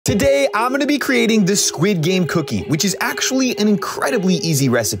Today, I'm gonna be creating the Squid Game cookie, which is actually an incredibly easy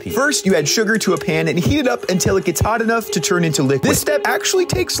recipe. First, you add sugar to a pan and heat it up until it gets hot enough to turn into liquid. This step actually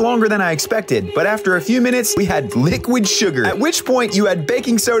takes longer than I expected, but after a few minutes, we had liquid sugar, at which point you add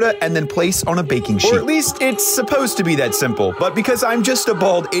baking soda and then place on a baking sheet. Or at least it's supposed to be that simple, but because I'm just a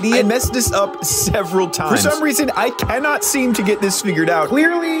bald idiot, I messed this up several times. For some reason, I cannot seem to get this figured out.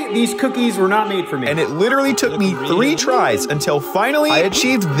 Clearly, these cookies were not made for me. And it literally took me 3 tries until finally I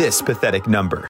achieved this pathetic number.